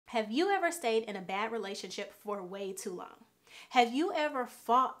Have you ever stayed in a bad relationship for way too long? Have you ever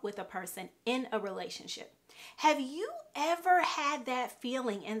fought with a person in a relationship? Have you ever had that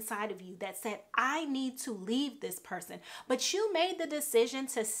feeling inside of you that said, I need to leave this person, but you made the decision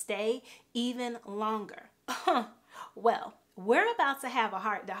to stay even longer? Well, we're about to have a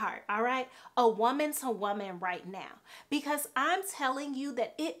heart-to-heart, all right? A woman-to-woman right now, because I'm telling you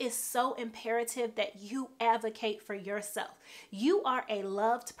that it is so imperative that you advocate for yourself. You are a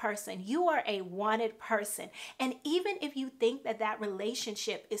loved person. You are a wanted person. And even if you think that that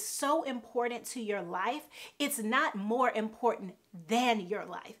relationship is so important to your life, it's not more important than your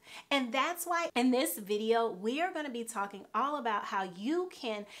life. And that's why in this video, we are going to be talking all about how you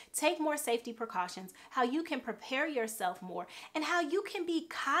can take more safety precautions, how you can prepare yourself more, and how you can be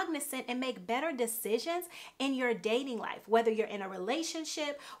cognizant and make better decisions in your dating life, whether you're in a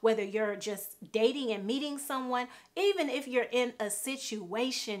relationship, whether you're just dating and meeting someone, even if you're in a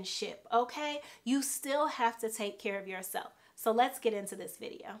situationship, okay? You still have to take care of yourself. So let's get into this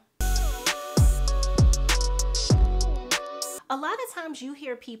video. A lot of times you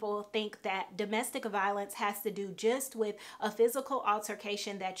hear people think that domestic violence has to do just with a physical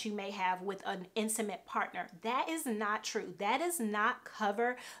altercation that you may have with an intimate partner. That is not true. That does not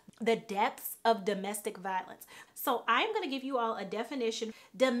cover the depths of domestic violence. So I'm going to give you all a definition.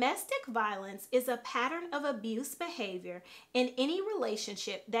 Domestic violence is a pattern of abuse behavior in any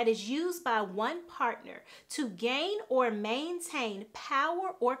relationship that is used by one partner to gain or maintain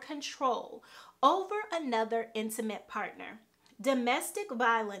power or control over another intimate partner. Domestic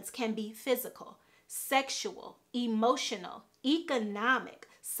violence can be physical, sexual, emotional, economic,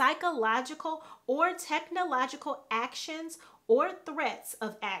 psychological, or technological actions or threats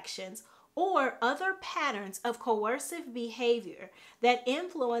of actions or other patterns of coercive behavior that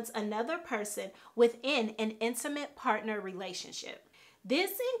influence another person within an intimate partner relationship.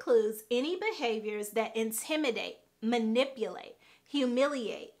 This includes any behaviors that intimidate, manipulate,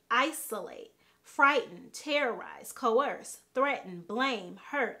 humiliate, isolate, frighten, terrorize, coerce, threaten, blame,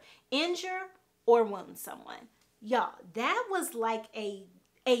 hurt, injure, or wound someone. Y'all, that was like a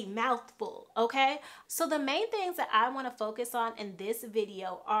mouthful, okay? So the main things that I want to focus on in this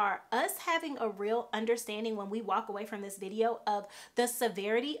video are us having a real understanding when we walk away from this video of the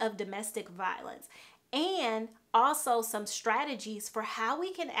severity of domestic violence, and also some strategies for how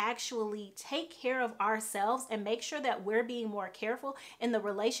we can actually take care of ourselves and make sure that we're being more careful in the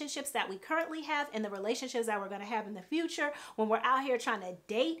relationships that we currently have, in the relationships that we're going to have in the future, when we're out here trying to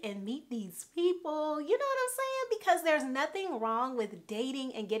date and meet these people. You know what I'm saying? Because there's nothing wrong with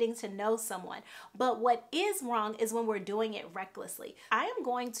dating and getting to know someone. But what is wrong is when we're doing it recklessly. I am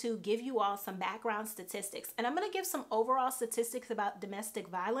going to give you all some background statistics, and I'm going to give some overall statistics about domestic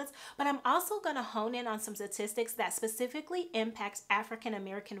violence, but I'm also going to hone in on some statistics that specifically impacts African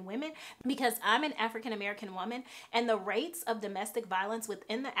American women, because I'm an African American woman and the rates of domestic violence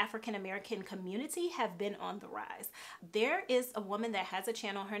within the African American community have been on the rise. There is a woman that has a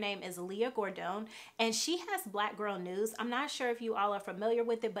channel. Her name is Leah Gordon, and she has Black Girl News. I'm not sure if you all are familiar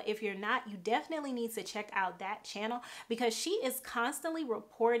with it, but if you're not, you definitely need to check out that channel, because she is constantly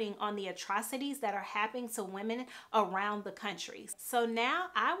reporting on the atrocities that are happening to women around the country. So now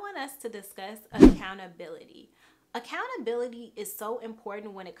I want us to discuss accountability. Accountability is so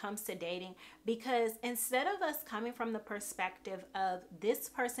important when it comes to dating, because instead of us coming from the perspective of this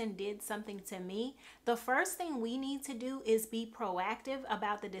person did something to me, the first thing we need to do is be proactive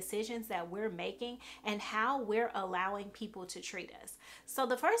about the decisions that we're making and how we're allowing people to treat us. So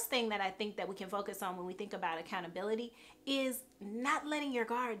the first thing that I think that we can focus on when we think about accountability is not letting your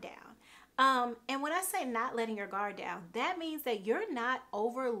guard down. And when I say not letting your guard down, that means that you're not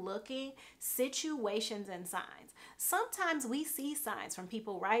overlooking situations and signs. Sometimes we see signs from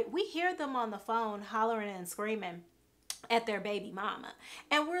people, right? We hear them on the phone hollering and screaming at their baby mama,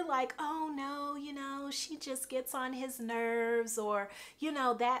 and we're like, oh no, you know, she just gets on his nerves, or you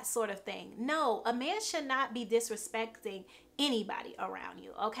know, that sort of thing. No, a man should not be disrespecting anybody around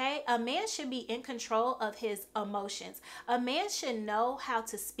you, okay? A man should be in control of his emotions. A man should know how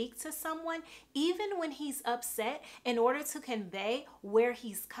to speak to someone even when he's upset in order to convey where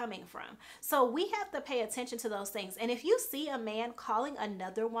he's coming from. So we have to pay attention to those things. And if you see a man calling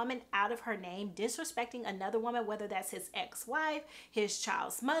another woman out of her name, disrespecting another woman, whether that's his ex-wife, his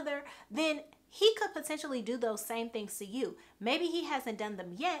child's mother, then he could potentially do those same things to you. Maybe he hasn't done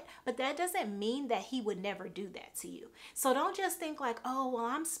them yet, but that doesn't mean that he would never do that to you. So don't just think like, oh, well,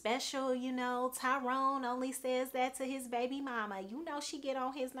 I'm special, you know, Tyrone only says that to his baby mama. You know she get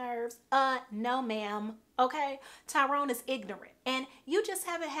on his nerves. No, ma'am. Okay, Tyrone is ignorant, and you just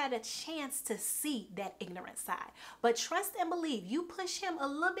haven't had a chance to see that ignorant side. But trust and believe, you push him a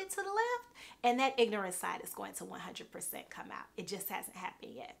little bit to the left, and that ignorant side is going to 100% come out. It just hasn't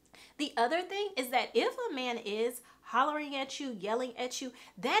happened yet. The other thing is that if a man is hollering at you, yelling at you,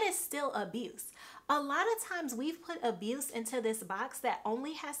 that is still abuse. A lot of times we've put abuse into this box that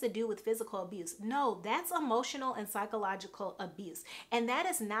only has to do with physical abuse. No, that's emotional and psychological abuse. And that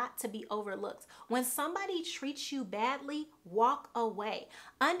is not to be overlooked. When somebody treats you badly, walk away.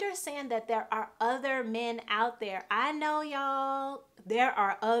 Understand that there are other men out there. I know, y'all, there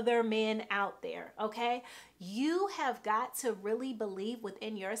are other men out there, okay? You have got to really believe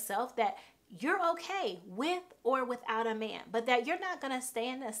within yourself that you're okay with or without a man, but that you're not going to stay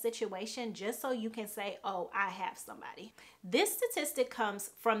in a situation just so you can say, oh, I have somebody. This statistic comes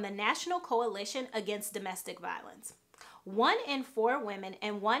from the National Coalition Against Domestic Violence. 1 in 4 women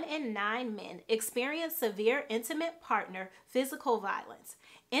and 1 in 9 men experience severe intimate partner physical violence.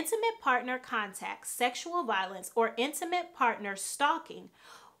 Intimate partner contact, sexual violence, or intimate partner stalking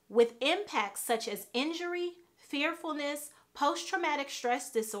with impacts such as injury, fearfulness, post-traumatic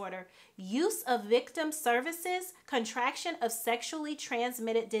stress disorder, use of victim services, contraction of sexually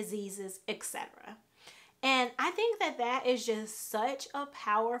transmitted diseases, etc. And I think that that is just such a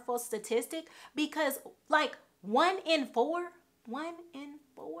powerful statistic because like 1 in 4,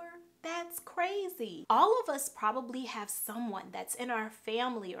 that's crazy. All of us probably have someone that's in our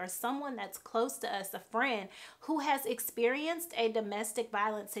family or someone that's close to us, a friend, who has experienced a domestic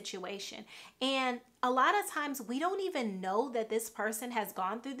violence situation. And a lot of times we don't even know that this person has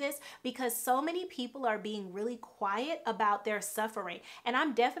gone through this because so many people are being really quiet about their suffering. And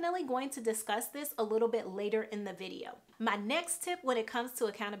I'm definitely going to discuss this a little bit later in the video. My next tip when it comes to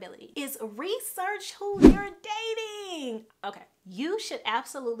accountability is research who you're dating. Okay, you should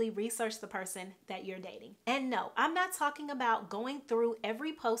absolutely research the person that you're dating. And no, I'm not talking about going through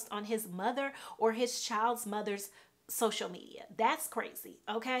every post on his mother or his child's mother's social media. That's crazy,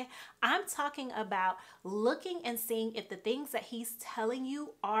 okay? I'm talking about looking and seeing if the things that he's telling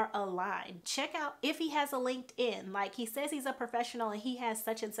you are aligned. Check out if he has a LinkedIn. Like he says he's a professional and he has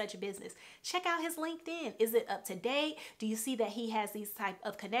such and such business. Check out his LinkedIn. Is it up to date? Do you see that he has these type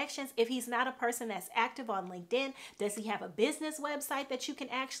of connections? If he's not a person that's active on LinkedIn, does he have a business website that you can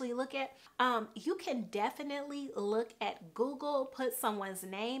actually look at? You can definitely look at Google, put someone's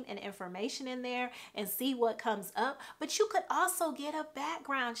name and information in there and see what comes up. But you could also get a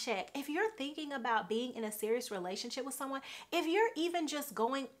background check. If you're thinking about being in a serious relationship with someone, if you're even just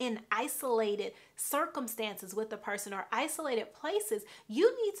going in isolated circumstances with the person or isolated places,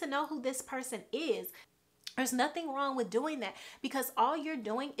 you need to know who this person is. There's nothing wrong with doing that because all you're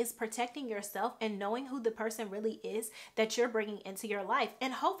doing is protecting yourself and knowing who the person really is that you're bringing into your life.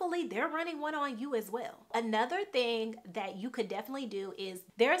 And hopefully they're running one on you as well. Another thing that you could definitely do is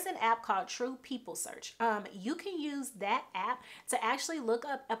there's an app called True People Search. You can use that app to actually look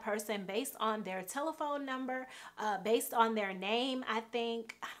up a person based on their telephone number, based on their name. I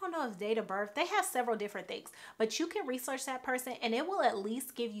don't know if date of birth, they have several different things, but you can research that person and it will at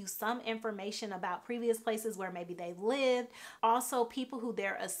least give you some information about previous places where maybe they've lived, also people who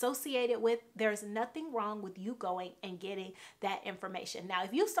they're associated with. There's nothing wrong with you going and getting that information. Now,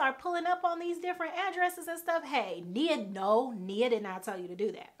 if you start pulling up on these different addresses and stuff, hey, Nia did not tell you to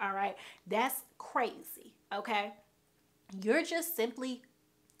do that, all right? That's crazy, okay? You're just simply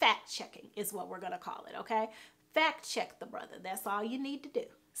fact checking is what we're going to call it, okay? Fact check the brother. That's all you need to do.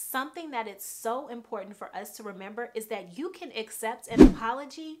 Something that it's so important for us to remember is that you can accept an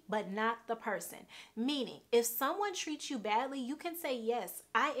apology, but not the person. Meaning, if someone treats you badly, you can say, yes,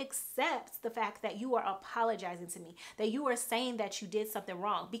 I accept the fact that you are apologizing to me, that you are saying that you did something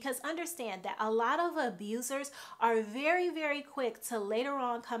wrong. Because understand that a lot of abusers are very, very quick to later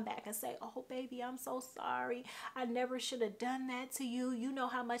on come back and say, oh, baby, I'm so sorry. I never should have done that to you. You know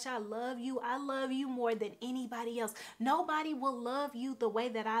how much I love you. I love you more than anybody else. Nobody will love you the way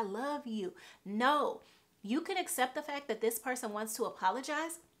that I love you. No, you can accept the fact that this person wants to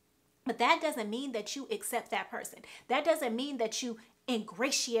apologize, but that doesn't mean that you accept that person. That doesn't mean that you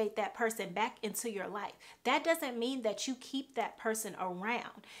ingratiate that person back into your life. That doesn't mean that you keep that person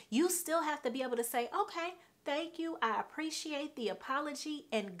around. You still have to be able to say, okay, thank you. I appreciate the apology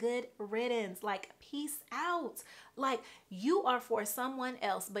and good riddance. Like, peace out. Like, you are for someone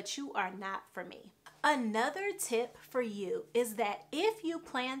else, but you are not for me. Another tip for you is that if you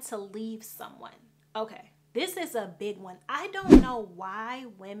plan to leave someone, okay, This is a big one. I don't know why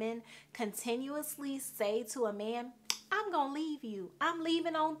women continuously say to a man, I'm going to leave you. I'm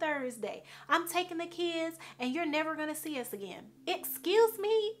leaving on Thursday. I'm taking the kids and you're never going to see us again. Excuse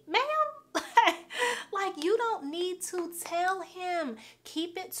me, ma'am? Like, you don't need to tell him.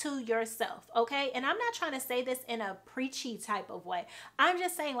 Keep it to yourself, okay? And I'm not trying to say this in a preachy type of way. I'm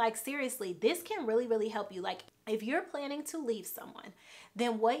just saying, like, seriously, this can really, really help you. Like, if you're planning to leave someone,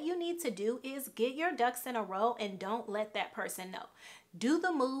 then what you need to do is get your ducks in a row and don't let that person know. Do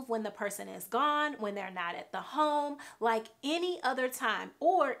the move when the person is gone, when they're not at the home, like any other time.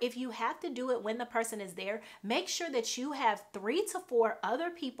 Or if you have to do it when the person is there, make sure that you have 3 to 4 other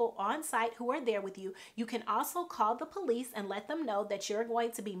people on site who are there with you. You can also call the police and let them know that you're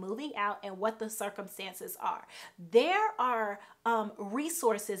going to be moving out and what the circumstances are. There are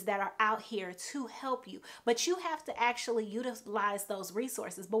resources that are out here to help you, but you have to actually utilize those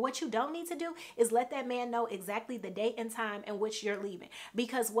resources. But what you don't need to do is let that man know exactly the date and time in which you're leaving.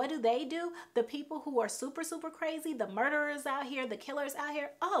 Because what do? The people who are super, super crazy, the murderers out here, the killers out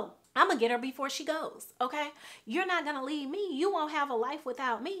here, oh, I'm gonna get her before she goes, okay? You're not gonna leave me. You won't have a life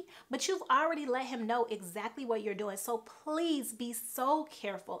without me, but you've already let him know exactly what you're doing. So please be so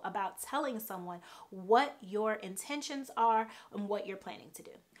careful about telling someone what your intentions are and what you're planning to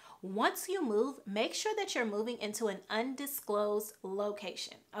do. Once you move, make sure that you're moving into an undisclosed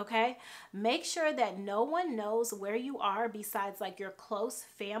location, okay? Make sure that no one knows where you are besides like your close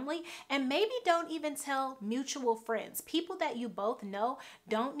family, and maybe don't even tell mutual friends. People that you both know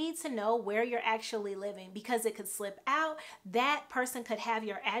don't need to know where you're actually living because it could slip out. That person could have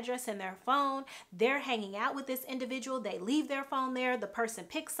your address in their phone. They're hanging out with this individual. They leave their phone there. The person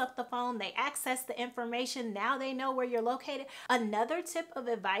picks up the phone. They access the information. Now they know where you're located. Another tip of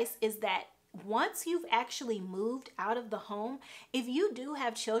advice is that once you've actually moved out of the home, if you do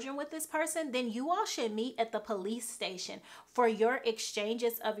have children with this person, then you all should meet at the police station for your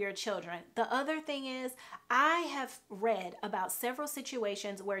exchanges of your children. The other thing is, I have read about several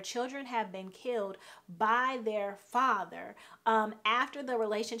situations where children have been killed by their father after the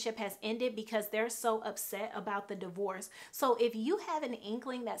relationship has ended because they're so upset about the divorce. So if you have an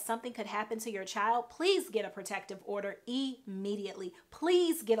inkling that something could happen to your child, please get a protective order immediately.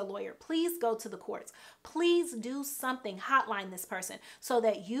 Please get a lawyer. Please go to the courts. Please do something. Hotline this person so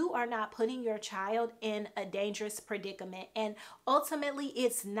that you are not putting your child in a dangerous predicament. And ultimately,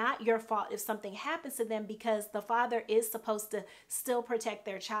 it's not your fault if something happens to them because the father is supposed to still protect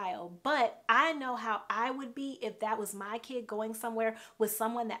their child. But I know how I would be if that was my kid going somewhere with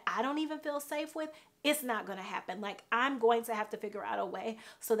someone that I don't even feel safe with. It's not going to happen. Like, I'm going to have to figure out a way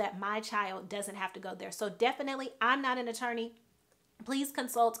so that my child doesn't have to go there. So definitely, I'm not an attorney. Please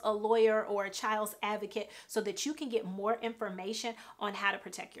consult a lawyer or a child's advocate so that you can get more information on how to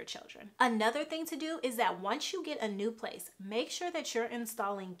protect your children. Another thing to do is that once you get a new place, make sure that you're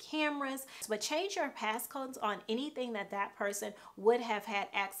installing cameras, but change your passcodes on anything that that person would have had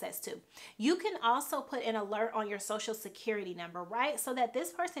access to. You can also put an alert on your social security number, right? So that this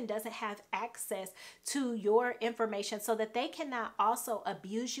person doesn't have access to your information so that they cannot also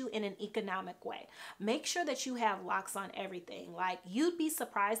abuse you in an economic way. Make sure that you have locks on everything. Like, you'd be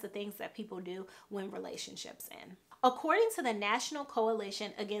surprised the things that people do when relationships end. According to the National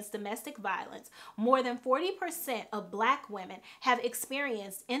Coalition Against Domestic Violence, more than 40% of Black women have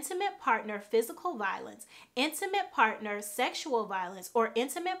experienced intimate partner physical violence, intimate partner sexual violence, or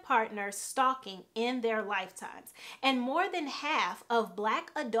intimate partner stalking in their lifetimes. And more than half of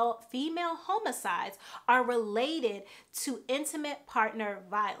Black adult female homicides are related to intimate partner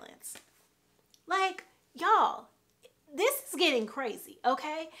violence. Like, y'all, this is getting crazy,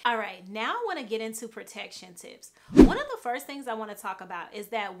 okay? All right, now I want to get into protection tips. One of the first things I want to talk about is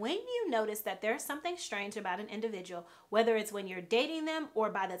that when you notice that there's something strange about an individual, whether it's when you're dating them or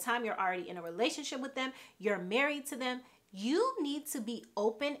by the time you're already in a relationship with them, you're married to them, you need to be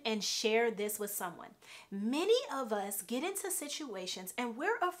open and share this with someone. Many of us get into situations and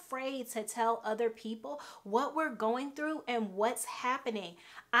we're afraid to tell other people what we're going through and what's happening.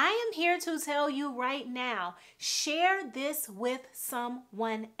 I am here to tell you right now, share this with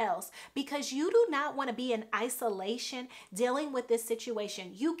someone else because you do not want to be in isolation dealing with this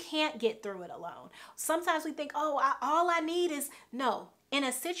situation. You can't get through it alone. Sometimes we think, oh, all I need is, no. In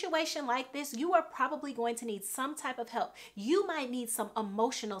a situation like this, you are probably going to need some type of help. You might need some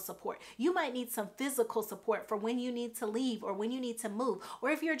emotional support. You might need some physical support for when you need to leave or when you need to move. Or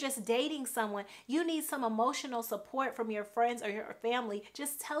if you're just dating someone, you need some emotional support from your friends or your family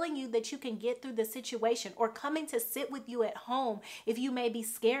just telling you that you can get through the situation, or coming to sit with you at home if you may be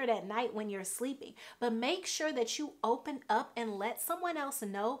scared at night when you're sleeping. But make sure that you open up and let someone else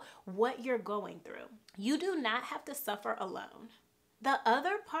know what you're going through. You do not have to suffer alone. The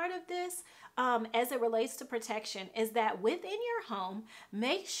other part of this, as it relates to protection, is that within your home,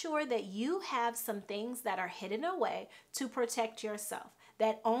 make sure that you have some things that are hidden away to protect yourself,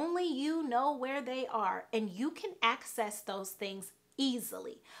 that only you know where they are, and you can access those things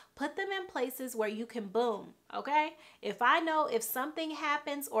easily. Put them in places where you can boom, okay? If I know if something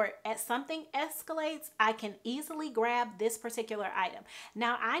happens or something escalates, I can easily grab this particular item.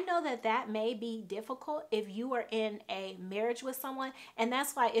 Now, I know that that may be difficult if you are in a marriage with someone, and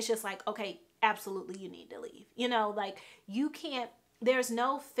that's why it's just like, okay, absolutely, you need to leave. You know, like you can't, there's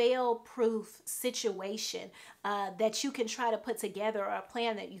no fail-proof situation that you can try to put together, or a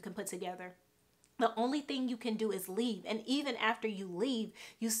plan that you can put together. The only thing you can do is leave. And even after you leave,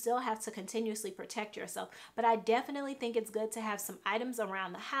 you still have to continuously protect yourself. But I definitely think it's good to have some items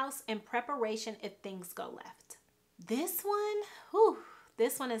around the house in preparation if things go left. This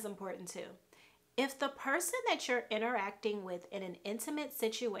one is important too. If the person that you're interacting with in an intimate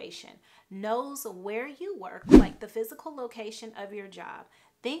situation knows where you work, like the physical location of your job,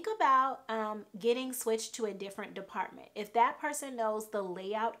 think about getting switched to a different department if that person knows the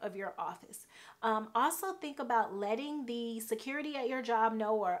layout of your office. Also think about letting the security at your job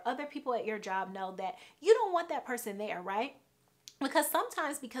know, or other people at your job know, that you don't want that person there, right? Because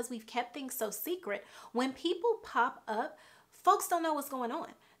sometimes, because we've kept things so secret, when people pop up, folks don't know what's going on.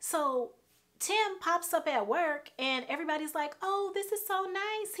 So Tim pops up at work and everybody's like, oh, this is so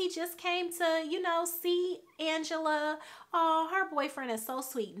nice. He just came to, see Angela. Oh, her boyfriend is so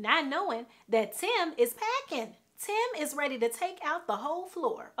sweet. Not knowing that Tim is packing. Tim is ready to take out the whole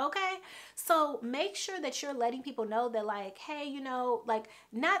floor, okay? So make sure that you're letting people know that, like, hey, like,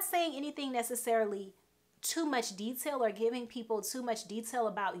 not saying anything necessarily too much detail or giving people too much detail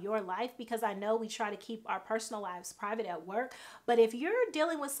about your life, because I know we try to keep our personal lives private at work. But if you're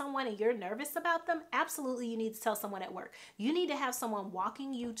dealing with someone and you're nervous about them, absolutely you need to tell someone at work. You need to have someone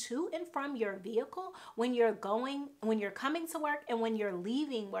walking you to and from your vehicle when you're coming to work and when you're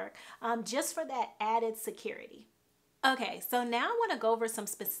leaving work, just for that added security. Okay, so now I want to go over some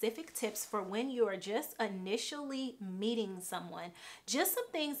specific tips for when you are just initially meeting someone. Just some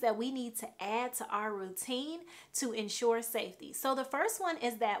things that we need to add to our routine to ensure safety. So the first one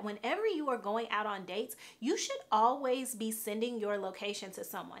is that whenever you are going out on dates, you should always be sending your location to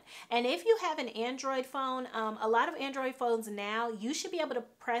someone. And if you have an Android phone, a lot of Android phones now, you should be able to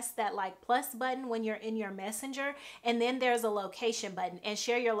press that like plus button when you're in your messenger, and then there's a location button, and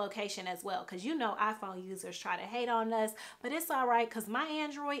share your location as well, because iPhone users try to hate on us, but it's all right, because my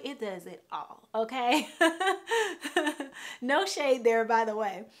Android, it does it all, okay? No shade there, by the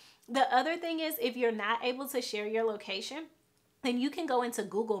way. The other thing is, if you're not able to share your location, then you can go into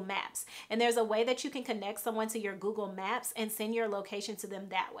Google Maps, and there's a way that you can connect someone to your Google Maps and send your location to them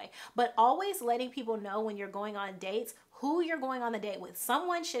that way. But always letting people know when you're going on dates who you're going on the date with.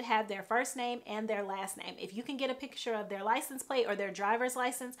 Someone should have their first name and their last name. If you can get a picture of their license plate or their driver's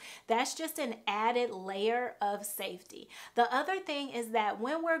license, that's just an added layer of safety. The other thing is that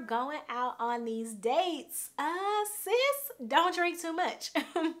when we're going out on these dates, sis, don't drink too much.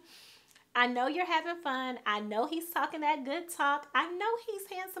 I know you're having fun. I know he's talking that good talk. I know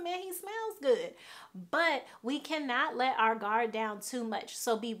he's handsome and he smells good. But we cannot let our guard down too much.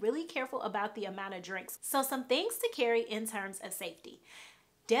 So be really careful about the amount of drinks. So some things to carry in terms of safety.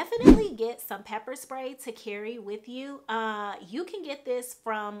 Definitely get some pepper spray to carry with you. You can get this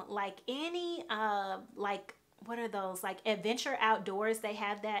from like any what are those, like Adventure Outdoors. They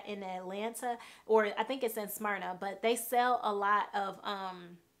have that in Atlanta, or I think it's in Smyrna, but they sell a lot of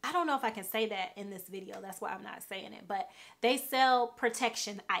I don't know if I can say that in this video. That's why I'm not saying it, but they sell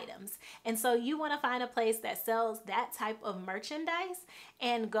protection items. And so you want to find a place that sells that type of merchandise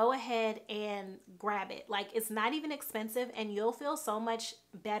and go ahead and grab it. Like, it's not even expensive, and you'll feel so much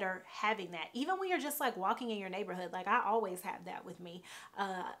better having that. Even when you're just like walking in your neighborhood, like I always have that with me,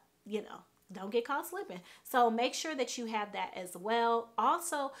 don't get caught slipping. So make sure that you have that as well.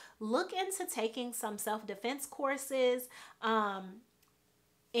 Also, look into taking some self-defense courses,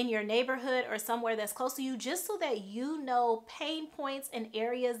 in your neighborhood or somewhere that's close to you, just so that you know pain points and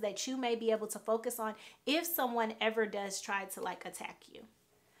areas that you may be able to focus on if someone ever does try to like attack you.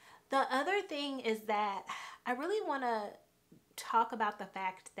 The other thing is that I really want to talk about the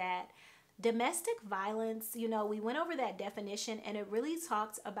fact that domestic violence, you know, we went over that definition and it really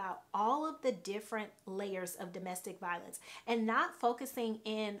talks about all of the different layers of domestic violence and not focusing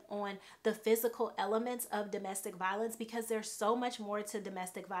in on the physical elements of domestic violence, because there's so much more to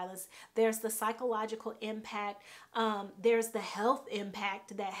domestic violence. There's the psychological impact, there's the health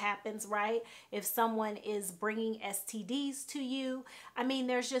impact that happens, right? If someone is bringing STDs to you, I mean,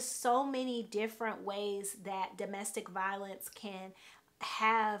 there's just so many different ways that domestic violence can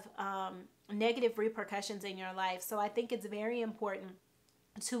have negative repercussions in your life. So I think it's very important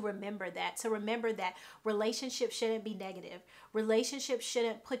to remember that relationships shouldn't be negative. Relationships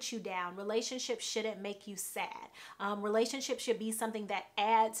shouldn't put you down. Relationships shouldn't make you sad. Relationships should be something that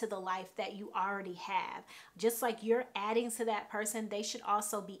add to the life that you already have. Just like you're adding to that person, they should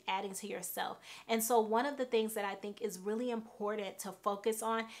also be adding to yourself. And so one of the things that I think is really important to focus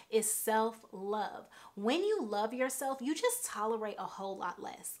on is self-love. When you love yourself, you just tolerate a whole lot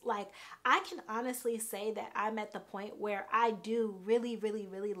less. Like, I can honestly say that I'm at the point where I do really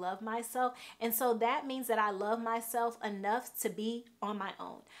love myself. And so that means that I love myself enough to be on my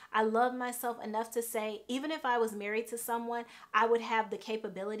own. I love myself enough to say, even if I was married to someone, I would have the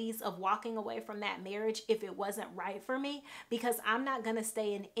capabilities of walking away from that marriage if it wasn't right for me, because I'm not going to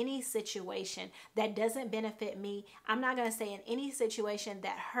stay in any situation that doesn't benefit me. I'm not going to stay in any situation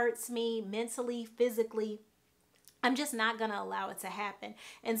that hurts me mentally, physically. I'm just not going to allow it to happen.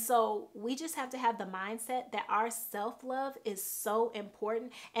 And so we just have to have the mindset that our self-love is so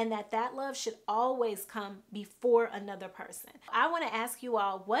important, and that love should always come before another person. I want to ask you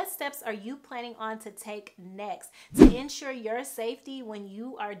all, what steps are you planning on to take next to ensure your safety when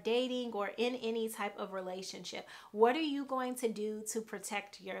you are dating or in any type of relationship? What are you going to do to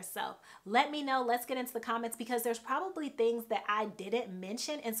protect yourself? Let me know. Let's get into the comments, because there's probably things that I didn't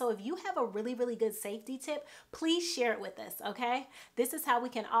mention. And so if you have a really good safety tip, please share it with us, okay? This is how we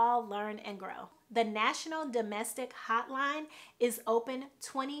can all learn and grow. The National Domestic Hotline is open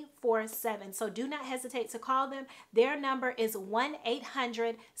 24/7, so do not hesitate to call them. Their number is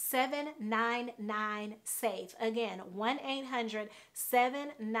 1-800-799-SAFE. Again,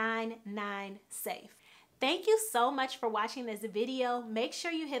 1-800-799-SAFE. Thank you so much for watching this video. Make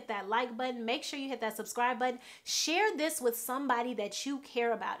sure you hit that like button. Make sure you hit that subscribe button. Share this with somebody that you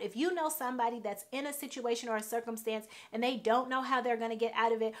care about. If you know somebody that's in a situation or a circumstance and they don't know how they're going to get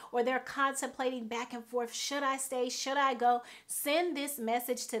out of it, or they're contemplating back and forth, should I stay, should I go, send this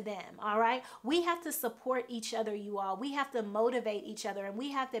message to them, all right? We have to support each other, you all. We have to motivate each other, and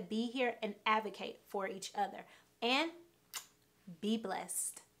we have to be here and advocate for each other. And be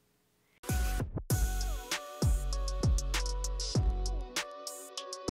blessed.